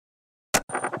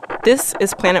This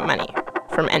is Planet Money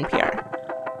from NPR.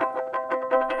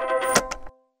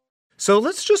 So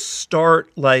let's just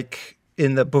start like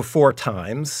in the before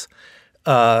times.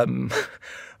 Whatever.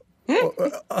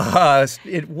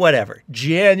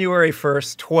 January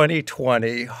 1st,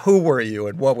 2020. Who were you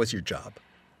and what was your job?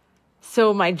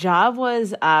 So my job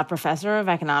was a professor of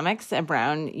economics at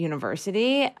Brown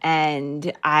University,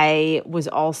 and I was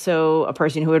also a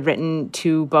person who had written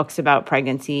 2 books about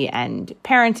pregnancy and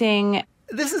parenting.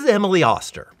 This is Emily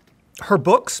Oster. Her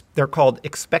books, they're called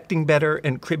Expecting Better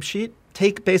and Crib Sheet,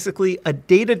 take basically a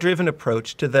data-driven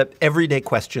approach to the everyday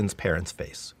questions parents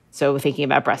face. So thinking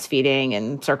about breastfeeding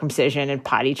and circumcision and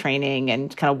potty training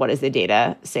and kind of what does the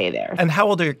data say there. And how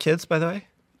old are your kids, by the way?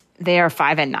 They are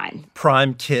 5 and 9.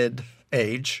 Prime kid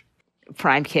age.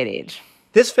 Prime kid age.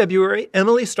 This February,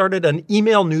 Emily started an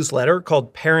email newsletter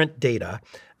called Parent Data.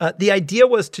 The idea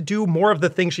was to do more of the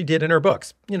things she did in her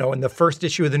books. You know, in the first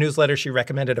issue of the newsletter, she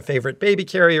recommended a favorite baby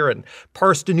carrier and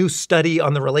parsed a new study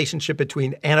on the relationship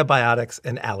between antibiotics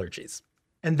and allergies.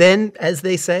 And then, as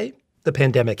they say, the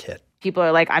pandemic hit. People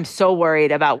are like, I'm so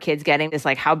worried about kids getting this,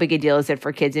 like, how big a deal is it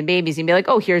for kids and babies? And be like,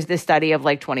 oh, here's this study of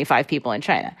like 25 people in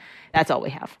China. That's all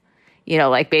we have. You know,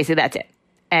 like basically that's it.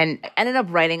 And ended up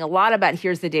writing a lot about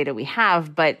here's the data we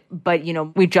have, but you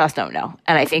know, we just don't know.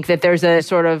 And I think that there's a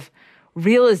sort of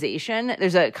realization,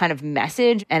 there's a kind of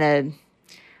message and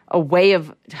a way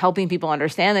of helping people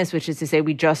understand this, which is to say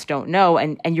we just don't know,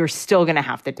 and you're still going to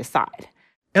have to decide.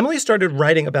 Emily started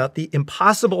writing about the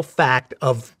impossible fact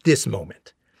of this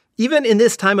moment. Even in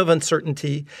this time of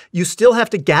uncertainty, you still have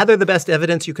to gather the best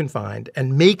evidence you can find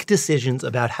and make decisions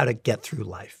about how to get through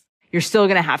life. You're still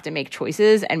going to have to make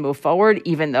choices and move forward,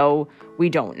 even though we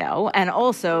don't know. And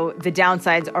also, the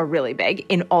downsides are really big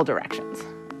in all directions.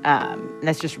 And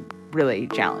that's just really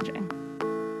challenging.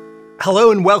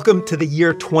 Hello and welcome to the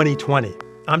year 2020.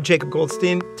 I'm Jacob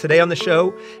Goldstein. Today on the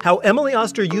show, how Emily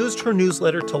Oster used her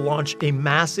newsletter to launch a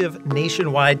massive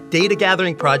nationwide data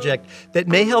gathering project that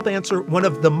may help answer one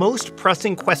of the most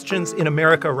pressing questions in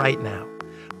America right now.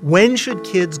 When should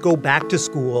kids go back to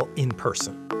school in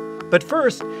person? But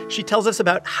first, she tells us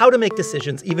about how to make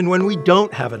decisions even when we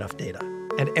don't have enough data,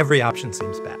 and every option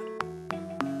seems bad.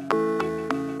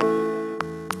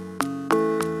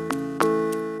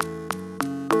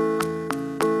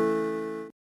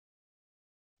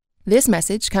 This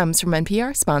message comes from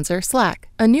NPR sponsor Slack,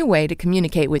 a new way to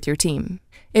communicate with your team.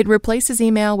 It replaces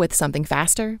email with something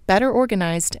faster, better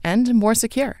organized, and more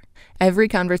secure. Every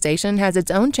conversation has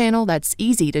its own channel that's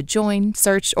easy to join,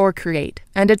 search, or create,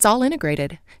 and it's all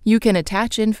integrated. You can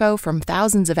attach info from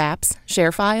thousands of apps,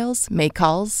 share files, make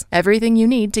calls, everything you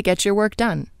need to get your work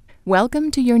done.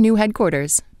 Welcome to your new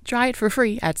headquarters. Try it for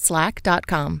free at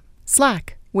slack.com.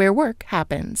 Slack, where work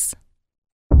happens.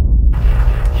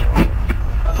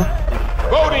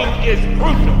 Voting is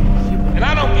crucial, and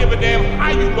I don't give a damn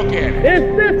how you look at it.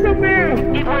 Is this America?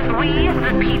 It was we,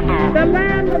 the people. The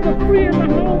land of the free and the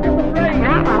home of the brave.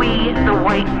 Not we, the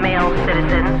white male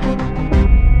citizens.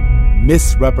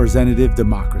 Misrepresentative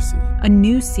Democracy. A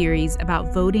new series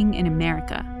about voting in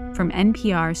America from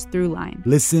NPR's Throughline.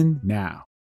 Listen now.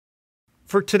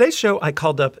 For today's show, I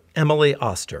called up Emily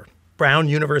Oster, Brown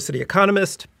University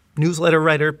economist, newsletter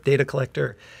writer, data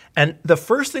collector. And the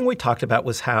first thing we talked about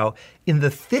was how, in the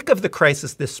thick of the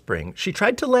crisis this spring, she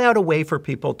tried to lay out a way for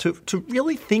people to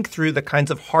really think through the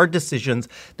kinds of hard decisions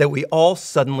that we all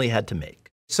suddenly had to make.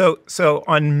 So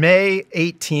on May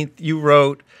 18th, you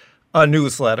wrote a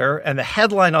newsletter, and the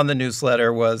headline on the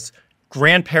newsletter was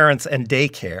Grandparents and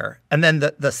Daycare. And then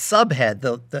the subhead,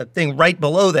 the thing right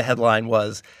below the headline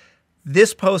was,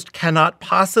 This post cannot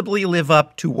possibly live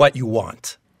up to what you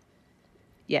want.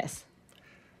 Yes.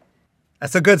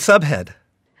 That's a good subhead.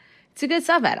 It's a good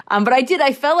subhead. But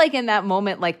I felt like in that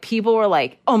moment, like people were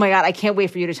like, oh my God, I can't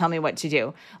wait for you to tell me what to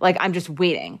do. Like, I'm just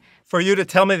waiting. For you to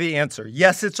tell me the answer.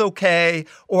 Yes, it's okay,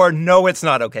 or no, it's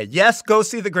not okay. Yes, go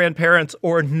see the grandparents,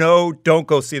 or no, don't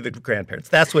go see the grandparents.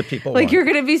 That's what people want. Like, you're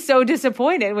going to be so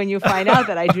disappointed when you find out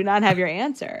that I do not have your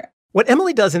answer. What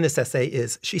Emily does in this essay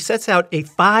is she sets out a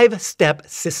 5-step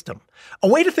system, a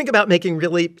way to think about making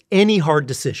really any hard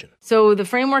decision. So the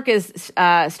framework is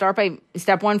start by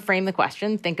step 1, frame the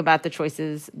question. Think about the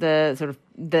choices, the sort of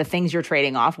the things you're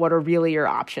trading off. What are really your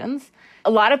options? A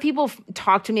lot of people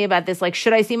talk to me about this, like,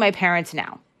 should I see my parents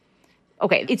now?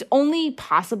 Okay, it's only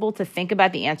possible to think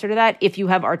about the answer to that if you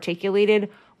have articulated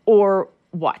or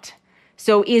what.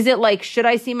 So is it like, should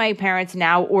I see my parents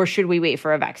now or should we wait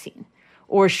for a vaccine?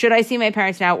 Or should I see my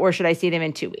parents now or should I see them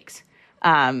in 2 weeks?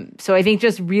 So I think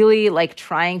just really like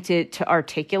trying to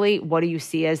articulate what do you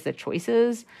see as the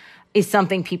choices is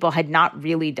something people had not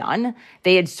really done.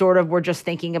 They had sort of were just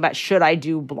thinking about, should I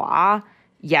do blah?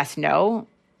 Yes, no,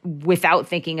 without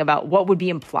thinking about what would be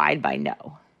implied by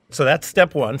no. So that's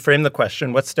step one, frame the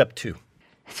question. What's step two?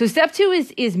 So step two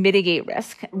is mitigate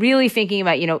risk. Really thinking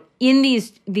about, in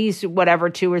these whatever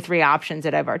 2 or 3 options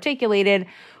that I've articulated,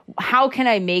 how can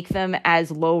I make them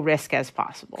as low risk as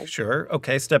possible? Sure.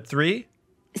 Okay. Step three?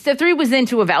 Step 3 was then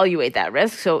to evaluate that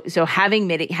risk. So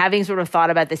having sort of thought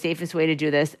about the safest way to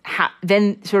do this,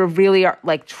 then sort of really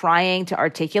trying to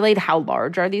articulate how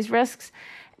large are these risks?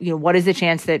 What is the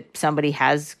chance that somebody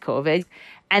has COVID?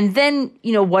 And then,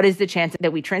 what is the chance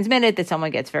that we transmit it, that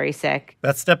someone gets very sick?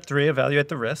 That's step 3, evaluate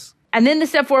the risks. And then the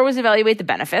step 4 was evaluate the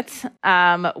benefits,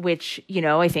 which,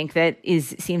 I think that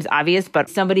seems obvious. But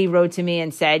somebody wrote to me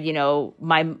and said,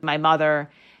 my mother,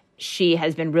 she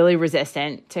has been really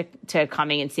resistant to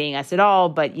coming and seeing us at all.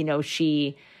 But,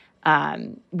 we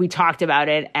talked about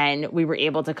it and we were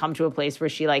able to come to a place where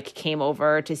she came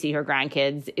over to see her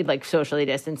grandkids, socially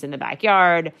distanced in the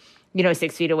backyard,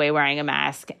 6 feet away wearing a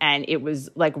mask. And it was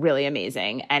really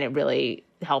amazing. And it really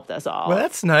helped us all. Well,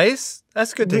 that's nice.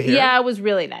 That's good to hear. Yeah, it was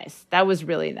really nice. That was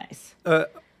really nice.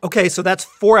 Okay, so that's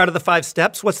 4 out of the 5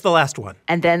 steps. What's the last one?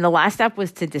 And then the last step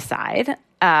was to decide,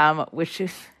 which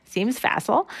seems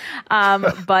facile.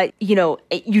 But,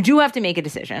 you do have to make a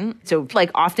decision. So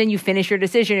often you finish your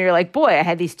decision and you're like, boy, I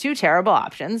had these 2 terrible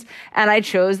options and I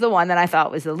chose the one that I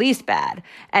thought was the least bad.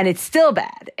 And it's still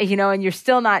bad, and you're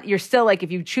still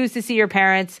if you choose to see your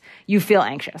parents, you feel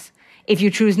anxious. If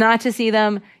you choose not to see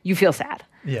them, you feel sad.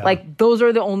 Yeah. Those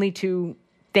are the only 2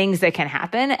 things that can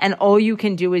happen. And all you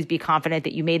can do is be confident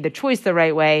that you made the choice the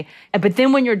right way. But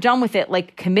then when you're done with it,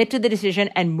 commit to the decision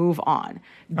and move on.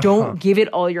 Don't give it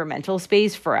all your mental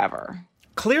space forever.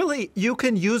 Clearly, you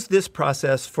can use this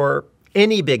process for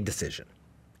any big decision.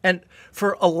 And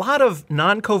for a lot of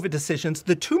non-COVID decisions,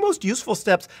 the 2 most useful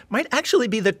steps might actually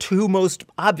be the 2 most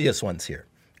obvious ones here.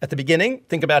 At the beginning,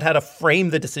 think about how to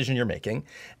frame the decision you're making.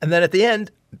 And then at the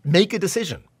end, make a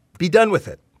decision. Be done with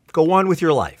it. Go on with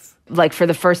your life. For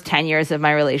the first 10 years of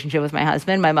my relationship with my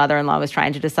husband, my mother-in-law was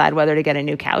trying to decide whether to get a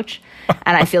new couch.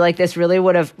 And I feel like this really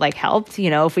would have helped,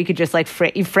 if we could just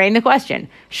frame the question.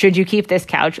 Should you keep this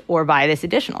couch or buy this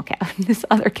additional couch, this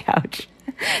other couch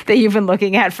that you've been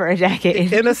looking at for a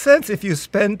decade? In a sense, if you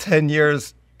spend 10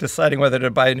 years deciding whether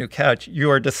to buy a new couch, you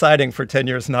are deciding for 10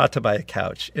 years not to buy a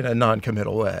couch in a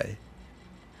non-committal way.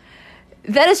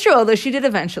 That is true, although she did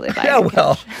eventually buy a new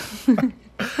couch.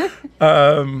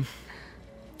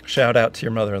 Shout out to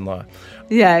your mother-in-law.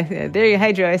 Yeah, there you go.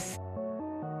 Hi, Joyce.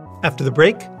 After the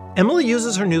break, Emily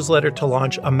uses her newsletter to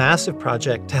launch a massive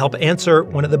project to help answer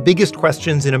one of the biggest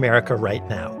questions in America right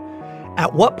now.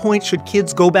 At what point should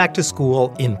kids go back to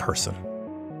school in person?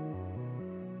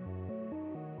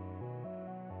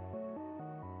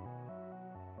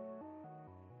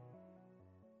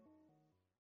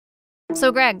 So,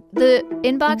 Greg, the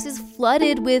inbox is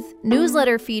flooded with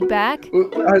newsletter feedback.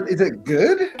 Is it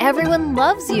good? Everyone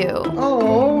loves you.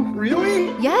 Oh, really?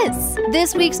 Yes.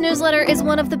 This week's newsletter is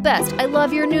one of the best. I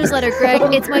love your newsletter, Greg.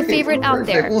 It's my favorite out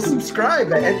there. Well,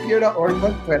 subscribe at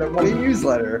npr.org/Planet Money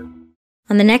newsletter.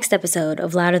 On the next episode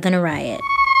of Louder Than a Riot,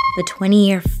 the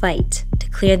 20-year fight to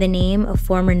clear the name of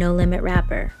former No Limit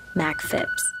rapper Mac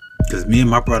Phipps. Because me and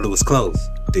my brother was close.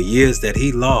 The years that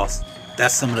he lost,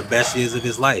 that's some of the best years of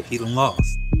his life he done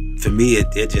lost. For me,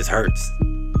 it just hurts.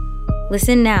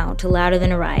 Listen now to Louder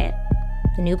Than a Riot,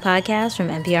 the new podcast from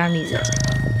NPR Music.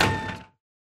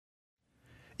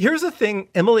 Here's a thing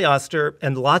Emily Oster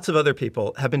and lots of other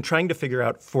people have been trying to figure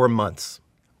out for months.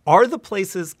 Are the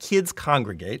places kids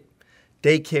congregate,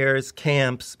 daycares,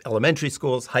 camps, elementary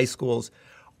schools, high schools,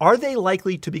 are they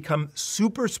likely to become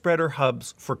super spreader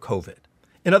hubs for COVID?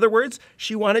 In other words,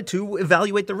 she wanted to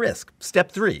evaluate the risk,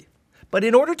 step 3. But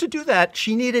in order to do that,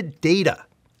 she needed data.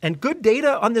 And good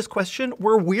data on this question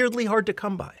were weirdly hard to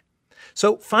come by.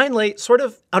 So finally, sort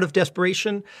of out of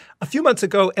desperation, a few months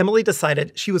ago, Emily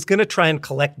decided she was going to try and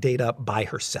collect data by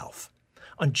herself.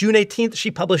 On June 18th,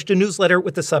 she published a newsletter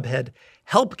with the subhead,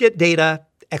 Help Get Data, !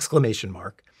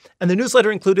 And the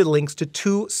newsletter included links to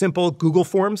 2 simple Google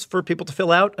forms for people to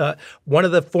fill out. One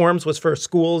of the forms was for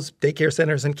schools, daycare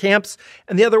centers, and camps,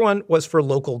 and the other one was for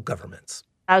local governments.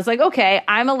 I was like, okay,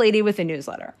 I'm a lady with a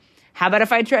newsletter. How about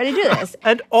if I try to do this?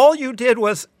 And all you did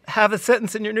was have a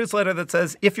sentence in your newsletter that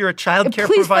says, if you're a child care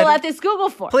provider... Please fill out this Google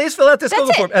form. Please fill out this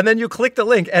Google form. And then you click the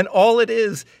link, and all it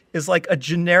is like a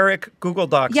generic Google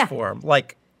Docs form.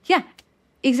 Yeah,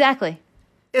 exactly.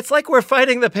 It's like we're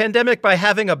fighting the pandemic by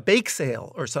having a bake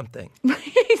sale or something.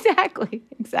 Exactly.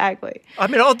 I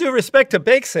mean, all due respect to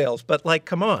bake sales, but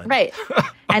come on. Right.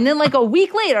 And then like a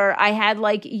week later, I had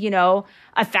like,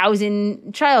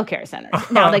 1,000 childcare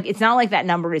centers. Now, like, it's not like that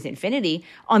number is infinity.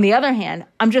 On the other hand,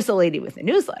 I'm just a lady with a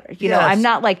newsletter. You know, I'm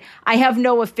not like, I have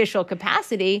no official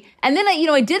capacity. And then,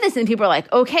 I did this and people are like,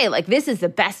 okay, like this is the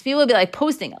best. People would be like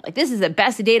posting it. Like, this is the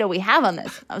best data we have on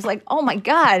this. I was like, oh my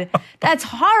God, that's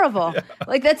horrible.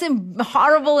 Like, that's a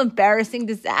horrible, embarrassing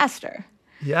disaster.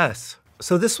 Yes.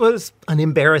 So this was an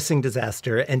embarrassing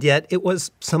disaster, and yet it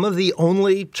was some of the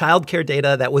only childcare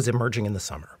data that was emerging in the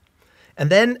summer. And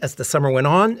then as the summer went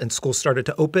on and schools started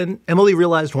to open, Emily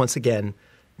realized once again,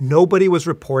 nobody was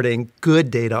reporting good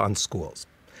data on schools.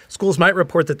 Schools might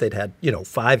report that they'd had,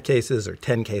 5 cases or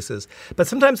 10 cases, but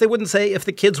sometimes they wouldn't say if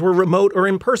the kids were remote or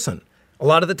in person. A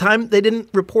lot of the time, they didn't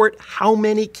report how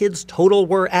many kids total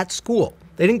were at school.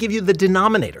 They didn't give you the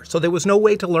denominator, so there was no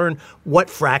way to learn what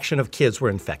fraction of kids were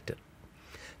infected.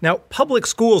 Now, public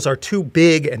schools are too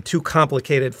big and too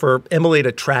complicated for Emily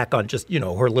to track on just,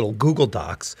 her little Google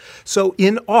Docs. So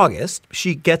in August,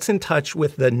 she gets in touch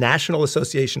with the National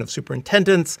Association of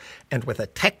Superintendents and with a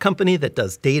tech company that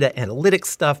does data analytics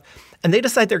stuff. And they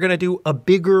decide they're going to do a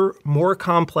bigger, more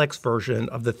complex version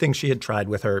of the thing she had tried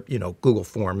with her, Google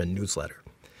form and newsletter.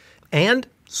 And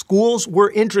schools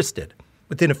were interested.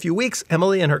 Within a few weeks,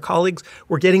 Emily and her colleagues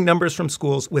were getting numbers from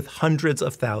schools with hundreds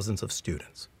of thousands of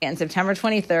students. And September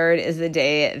 23rd is the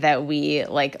day that we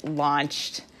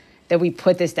launched, that we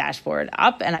put this dashboard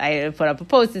up. And I put up a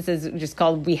post that says just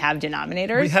called We Have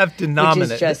Denominators. We have denominators.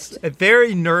 Which is just a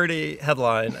very nerdy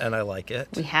headline, and I like it.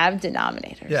 We have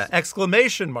denominators. Yeah,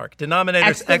 exclamation mark.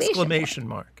 Denominators, exclamation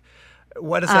mark.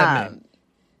 What does that mean?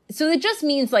 So it just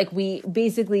means we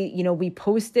basically, we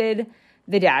posted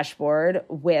the dashboard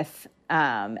with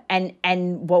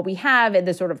and what we have at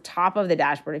the sort of top of the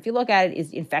dashboard, if you look at it,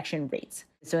 is infection rates.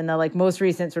 So in the most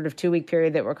recent sort of 2-week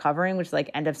period that we're covering, which is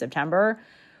end of September,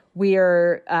 we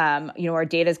are, our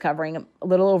data is covering a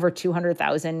little over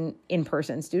 200,000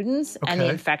 in-person students, and the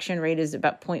infection rate is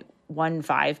about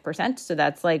 0.15%. So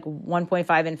that's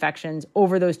 1.5 infections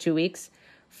over those 2 weeks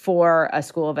for a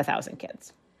school of 1,000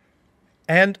 kids.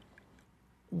 And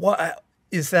what?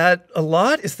 Is that a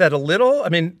lot? Is that a little? I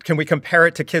mean, can we compare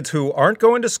it to kids who aren't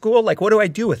going to school? What do I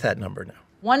do with that number now?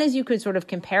 One is you could sort of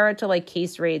compare it to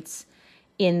case rates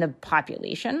in the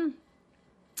population.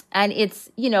 And it's,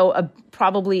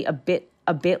 probably a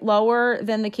bit lower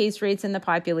than the case rates in the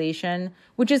population,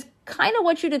 which is kind of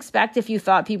what you'd expect if you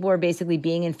thought people were basically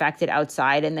being infected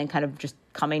outside and then kind of just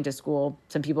coming to school.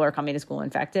 Some people are coming to school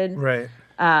infected. Right.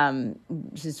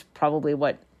 Which is probably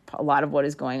a lot of what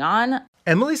is going on.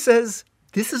 Emily says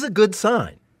this is a good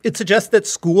sign. It suggests that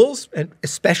schools, and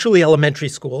especially elementary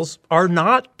schools, are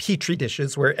not petri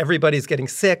dishes where everybody's getting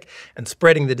sick and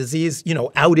spreading the disease,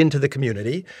 out into the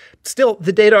community. Still,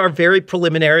 the data are very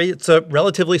preliminary. It's a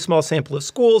relatively small sample of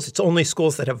schools. It's only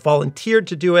schools that have volunteered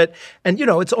to do it. And,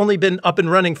 it's only been up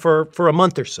and running for a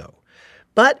month or so.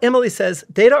 But Emily says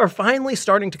data are finally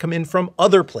starting to come in from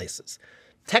other places.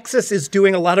 Texas is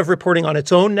doing a lot of reporting on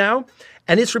its own now,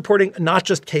 and it's reporting not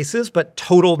just cases, but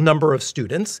total number of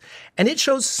students. And it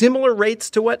shows similar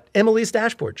rates to what Emily's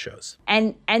dashboard shows.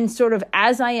 And sort of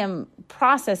as I am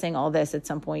processing all this at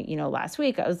some point, last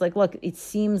week, I was like, look, it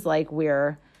seems like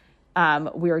we're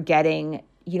getting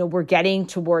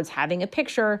towards having a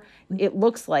picture. It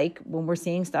looks like when we're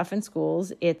seeing stuff in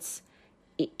schools, it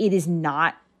is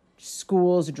not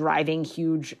schools driving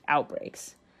huge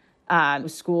outbreaks.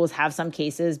 Schools have some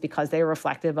cases because they're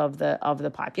reflective of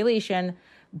the population,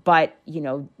 but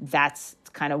that's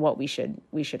kind of what we should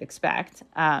expect.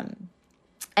 And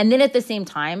then at the same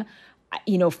time,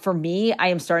 for me, I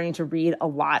am starting to read a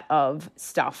lot of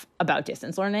stuff about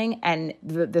distance learning and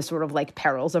the sort of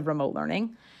perils of remote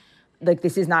learning.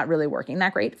 This is not really working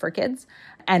that great for kids.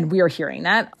 And we are hearing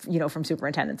that, from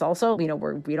superintendents also. We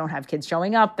don't have kids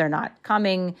showing up. They're not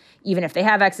coming. Even if they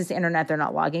have access to internet, they're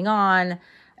not logging on.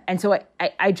 And so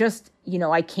I just,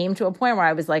 I came to a point where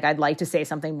I was like, I'd like to say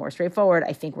something more straightforward.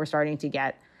 I think we're starting to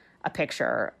get a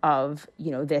picture of,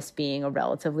 this being a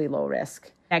relatively low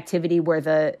risk activity where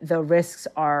the risks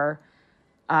are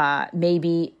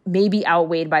maybe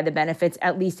outweighed by the benefits,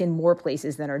 at least in more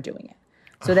places than are doing it.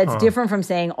 So that's different from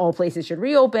saying all places should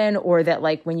reopen or that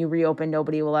when you reopen,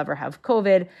 nobody will ever have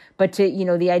COVID. But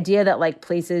to, the idea that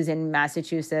places in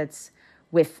Massachusetts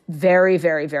with very,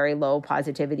 very, very low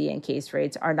positivity and case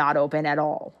rates are not open at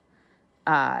all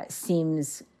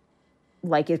seems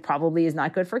like it probably is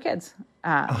not good for kids.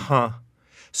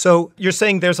 So you're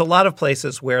saying there's a lot of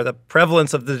places where the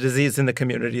prevalence of the disease in the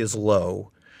community is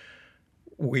low.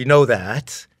 We know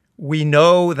that. We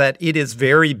know that it is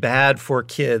very bad for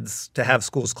kids to have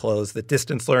schools closed, that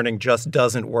distance learning just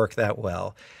doesn't work that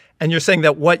well. And you're saying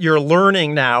that what you're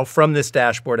learning now from this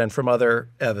dashboard and from other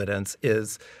evidence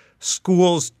is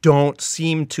schools don't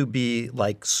seem to be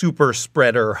like super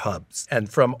spreader hubs. And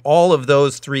from all of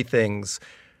those three things,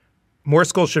 more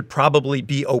schools should probably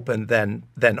be open than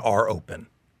are open.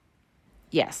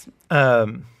 Yes.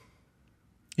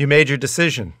 You made your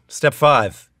decision. Step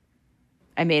 5.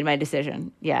 I made my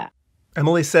decision. Yeah.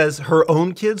 Emily says her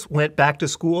own kids went back to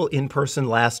school in person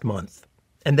last month.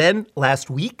 And then last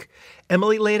week,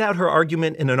 Emily laid out her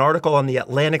argument in an article on the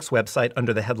Atlantic's website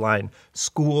under the headline,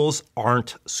 "Schools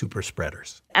Aren't Super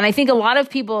Spreaders." And I think a lot of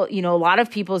people,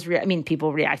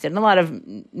 people reacted in a lot of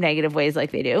negative ways like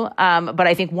they do. But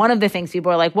I think one of the things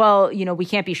people are like, well, we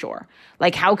can't be sure.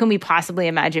 Like, how can we possibly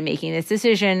imagine making this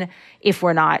decision if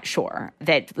we're not sure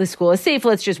that the school is safe?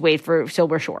 Let's just wait till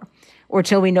we're sure. Or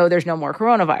till we know there's no more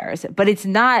coronavirus. But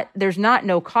there's not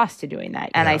no cost to doing that.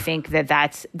 And I think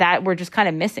that we're just kind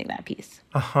of missing that piece.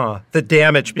 The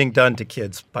damage being done to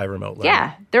kids by remote learning.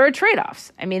 Yeah, there are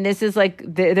trade-offs. I mean, this is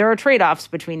there are trade-offs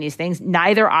between these things.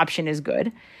 Neither option is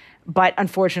good. But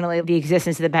unfortunately, the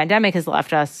existence of the pandemic has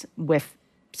left us with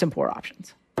some poor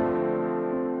options.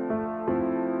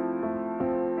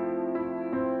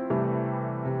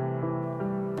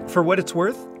 For what it's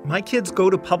worth, my kids go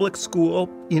to public school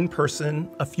in person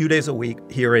a few days a week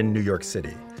here in New York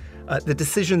City. The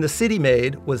decision the city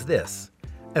made was this.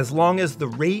 As long as the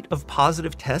rate of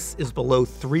positive tests is below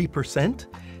 3%,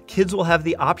 kids will have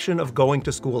the option of going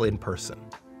to school in person.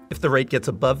 If the rate gets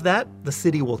above that, the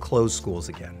city will close schools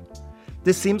again.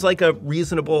 This seems like a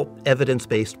reasonable,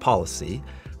 evidence-based policy,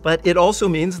 but it also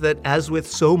means that, as with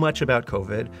so much about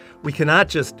COVID, we cannot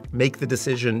just make the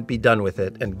decision, be done with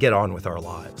it, and get on with our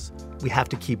lives. We have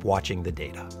to keep watching the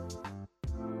data.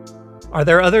 Are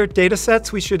there other data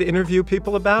sets we should interview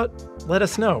people about? Let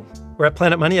us know. We're at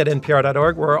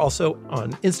planetmoney@npr.org. We're also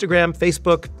on Instagram,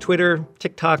 Facebook, Twitter,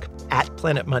 TikTok,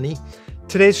 @planetmoney.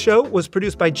 Today's show was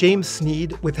produced by James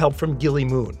Sneed with help from Gilly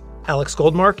Moon. Alex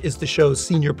Goldmark is the show's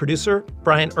senior producer.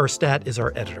 Brian Erstadt is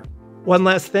our editor. One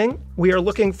last thing, we are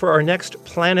looking for our next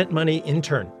Planet Money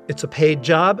intern. It's a paid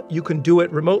job. You can do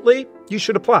it remotely. You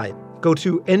should apply. Go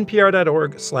to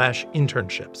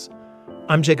npr.org/internships.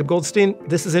 I'm Jacob Goldstein.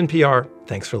 This is NPR.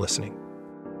 Thanks for listening.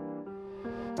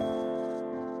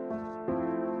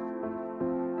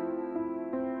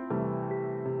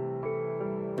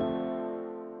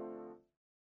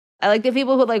 I like the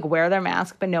people who wear their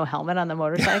mask but no helmet on the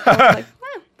motorcycle.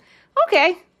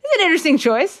 Okay. It's an interesting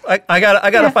choice. I got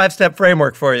a 5-step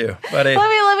framework for you, buddy.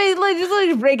 Let me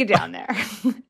just break it down there.